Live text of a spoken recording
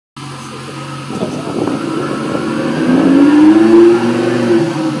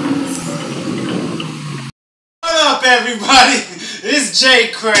everybody? It's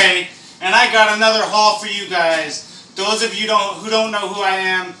Jay Cray, and I got another haul for you guys. Those of you who don't know who I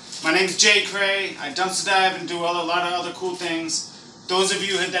am, my name's Jay Cray. I dumpster dive and do a lot of other cool things. Those of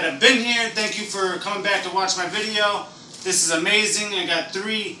you that have been here, thank you for coming back to watch my video. This is amazing. I got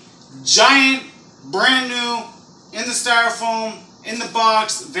 3 giant, brand new, in the styrofoam, in the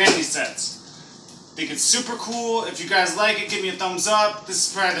box, vanity sets. I think it's super cool. If you guys like it, give me a thumbs up. This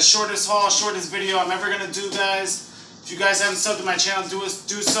is probably the shortest haul, shortest video I'm ever going to do, guys. If you guys haven't subbed to my channel, do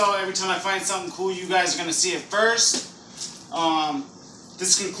so. Every time I find something cool, you guys are going to see it first.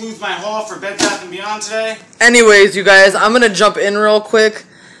 This concludes my haul for Bed Bath & Beyond today. Anyways, you guys, I'm going to jump in real quick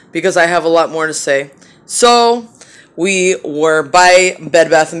because I have a lot more to say. So, we were by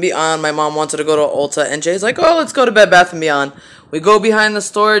Bed Bath & Beyond. My mom wanted to go to Ulta, and Jay's like, oh, let's go to Bed Bath & Beyond. We go behind the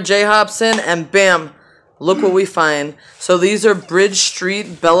store, Jay hops in, and bam, look what we find. So these are Bridge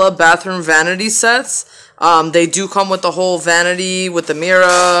Street Bella bathroom vanity sets. They do come with the whole vanity, with the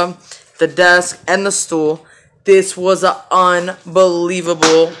mirror, the desk, and the stool. This was an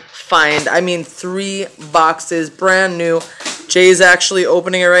unbelievable find. I mean, 3 boxes, brand new. Jay's actually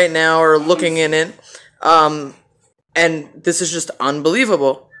opening it right now, or looking in it. And this is just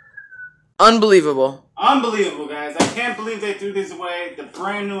unbelievable. Unbelievable. Unbelievable, guys. I can't believe they threw these away. They're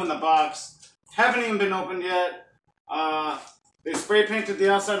brand new in the box. Haven't even been opened yet. They spray painted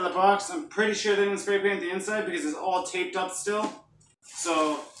the outside of the box. I'm pretty sure they didn't spray paint the inside because it's all taped up still.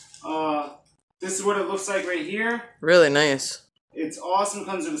 So, this is what it looks like right here. Really nice. It's awesome.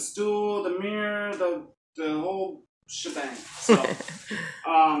 Comes with a stool, the mirror, the whole shebang. So,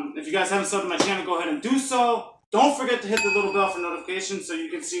 if you guys haven't subbed to my channel, go ahead and do so. Don't forget to hit the little bell for notifications so you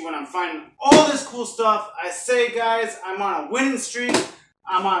can see when I'm finding all this cool stuff. I say, guys, I'm on a winning streak.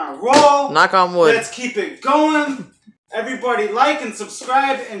 I'm on a roll. Knock on wood. Let's keep it going. Everybody like and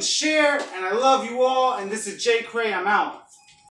subscribe and share. And I love you all. And this is Jay Cray. I'm out.